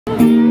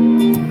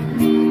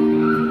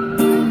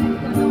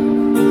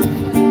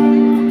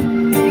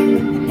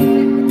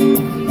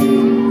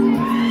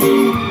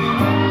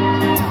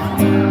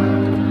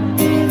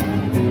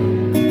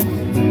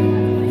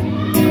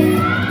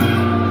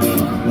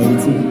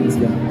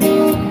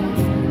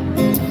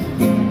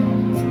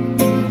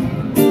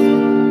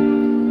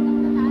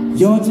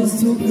just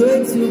too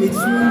good to be true.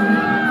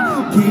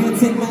 Can't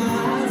take my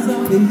eyes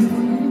off of you.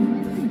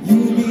 You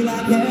be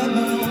like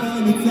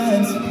heaven to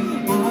touch.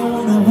 I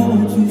wanna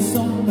hold you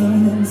so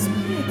much.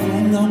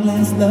 At long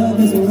last, love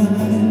is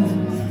arrived,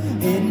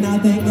 and I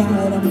thank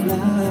God I'm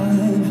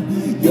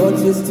alive. You're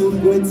just too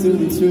good to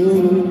be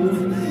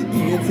true.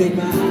 Can't take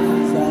my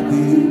eyes off of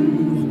you.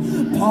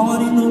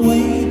 Pardon the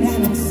way that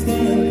I'm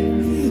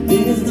staring.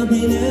 There's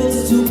nothing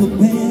else to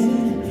compare.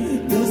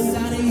 The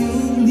sight of you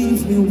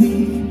leaves me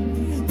weak.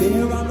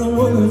 There are no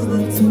words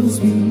left to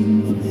speak.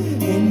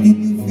 And if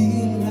you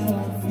feel how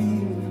I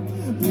feel,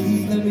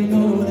 please let me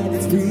know that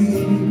it's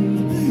real.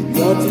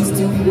 You're just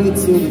too good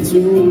to be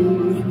true.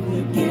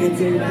 Can't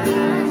take my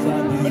eyes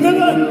off you.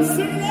 Manila,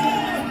 sing it!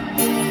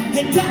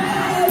 And I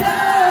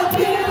love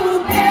you,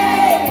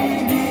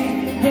 baby.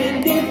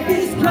 And if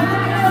it's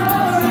quite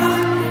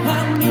alright, I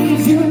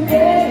need you,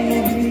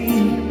 baby,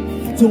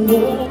 to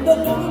warm the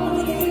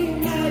lonely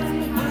nights.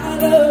 I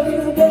love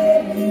you, baby.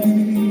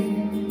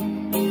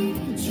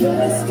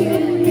 Trust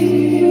in me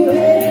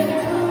when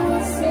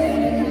I say,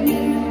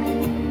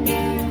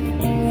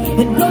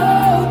 and go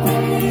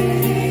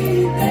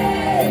pretty,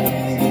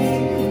 baby.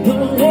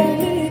 Don't let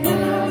me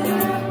down,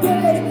 I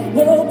pray.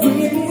 Oh,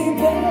 pretty,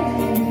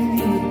 baby.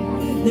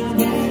 Now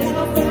that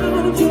I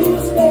found you,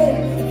 stay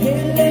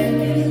and let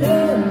me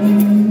love you.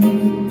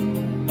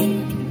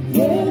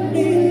 Let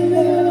me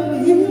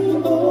love you,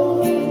 oh.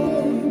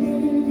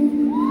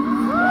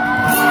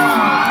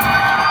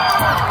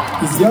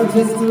 Cause you're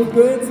just too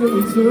good to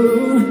be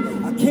true.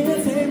 I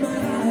can't take my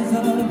eyes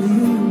off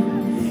you.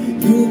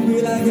 You be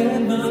like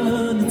heaven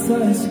to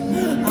touch.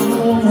 I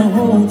wanna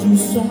hold you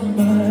so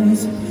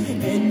much.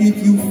 And if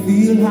you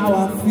feel how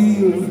I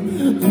feel,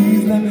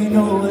 please let me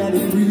know that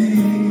it's real.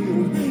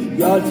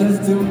 You're just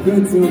too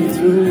good to be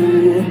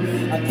true.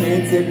 I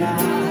can't take my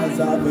eyes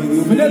off of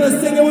you. Manila,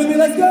 sing it with me,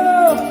 let's go!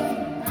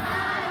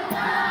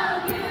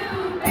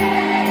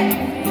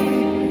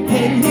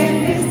 And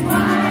if it's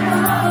quite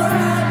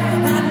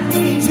alright, I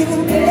need you,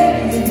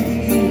 baby,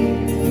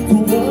 to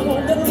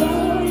warm the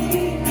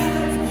lonely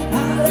nights.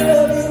 I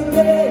love you,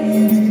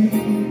 baby.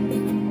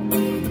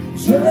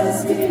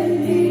 Trust in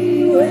me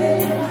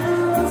when I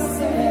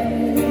say,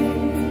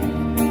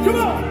 come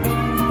on!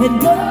 And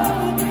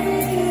don't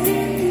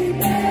pretty,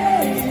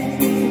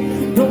 baby.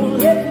 Don't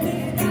let me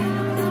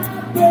down, I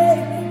pray.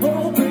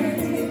 Oh,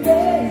 pretty,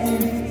 baby.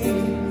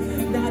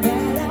 Now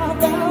that I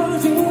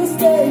found you,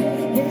 stay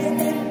and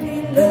let me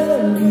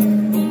love you.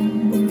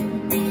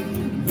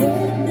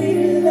 Let me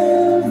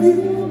love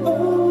you, oh.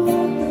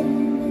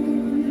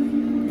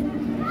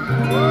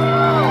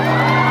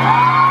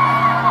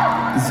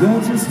 Cause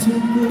you're just too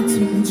good to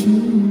be true.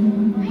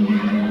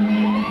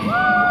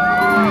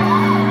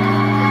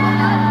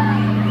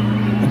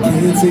 I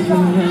can't take my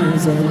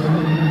eyes off you.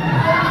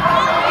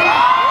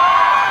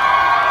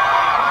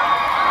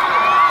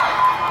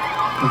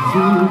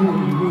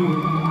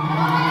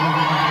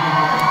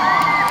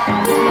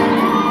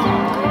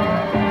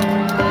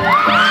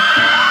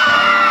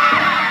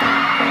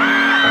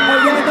 Oh,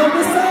 y'all know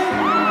this song?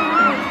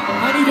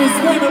 I need to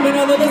scream a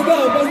minute. Let's go.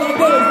 It goes like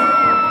this.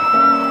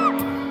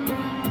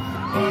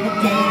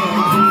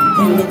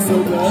 You look so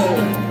good.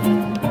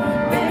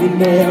 You're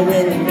there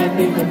wearing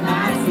nothing but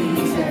my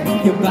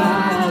t-shirt. Your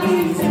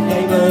body's a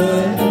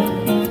neighborhood.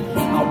 I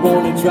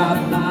wanna drop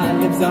my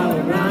lips all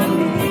around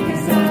you,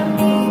 'cause I'm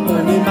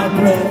holding my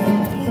breath,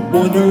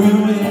 wondering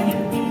when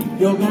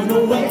you're gonna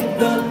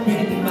wake up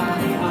in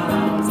my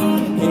arms.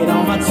 Head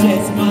on my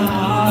chest, my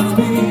heart's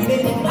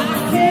beating. I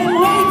can't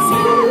wait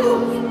to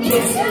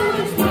kiss you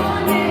this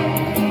morning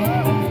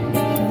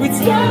with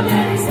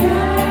strawberry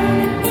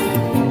skies.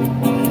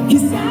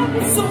 'Cause I've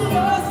been so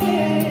lost in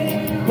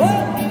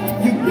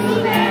your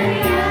blueberry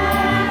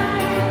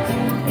eyes.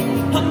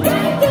 I'm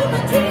running through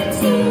my dreams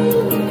to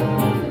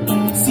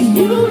see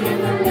you in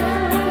my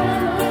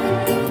life.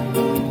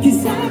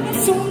 'Cause I've been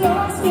so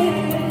lost in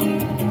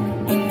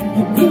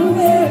your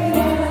blueberry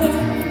eyes.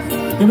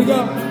 Here we go.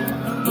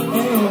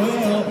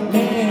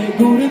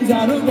 구름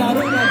자루가루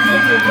나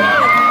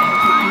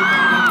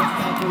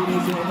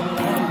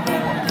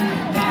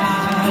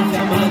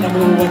나만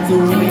아무것도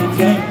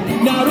이제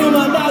나를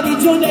만나기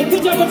전에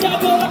그저만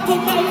잡고 왔고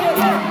나의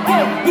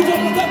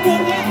그저만 잡고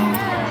내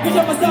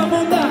그저만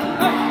싸운다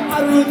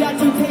하루를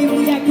같은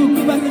테이블야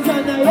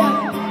그밖에잖아야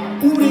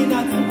우리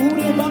낮 우리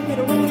밤대로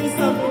우리 삶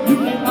You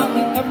and I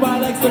and my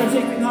legs that are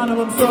shaking 하나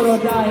맘 서로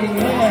dying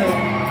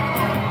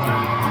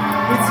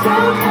It's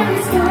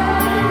strawberry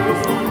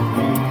skies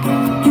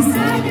 'Cause I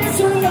get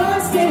so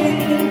lost in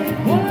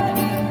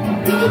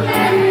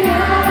blueberry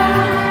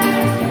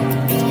eyes.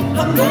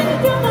 I'm running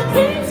through my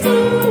dreams to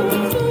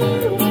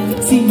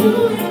see you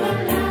in my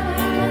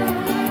life.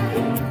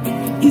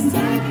 'Cause I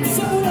get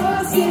so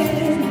lost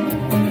in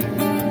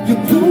your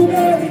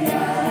blueberry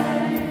eyes.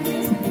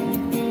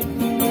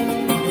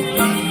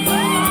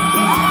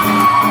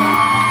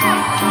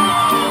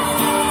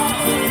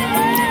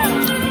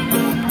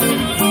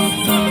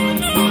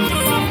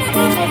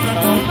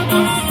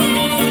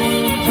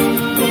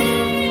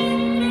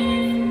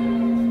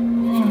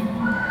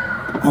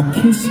 I'll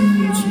kiss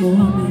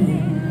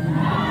morning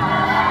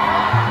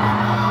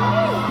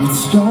with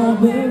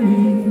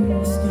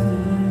strawberry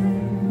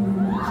skies,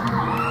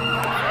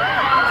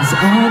 'cause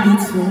I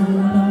get so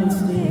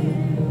lost in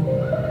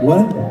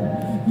what?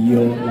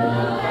 Your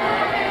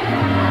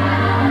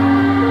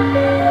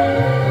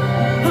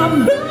I'm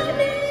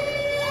running.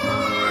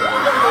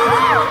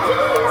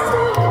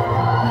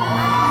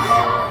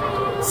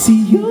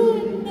 See you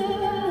and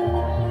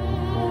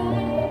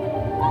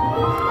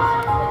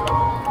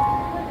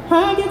I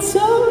get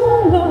so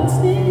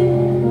lost in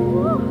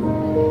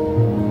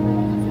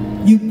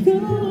you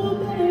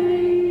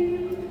blueberry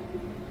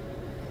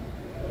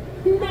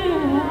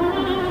night.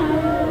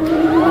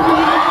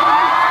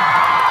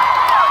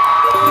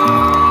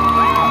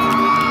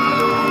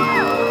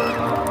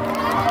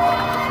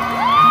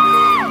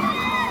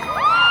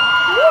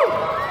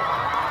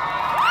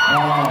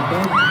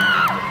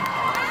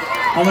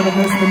 I'm gonna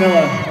miss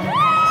Manila.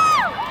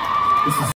 This is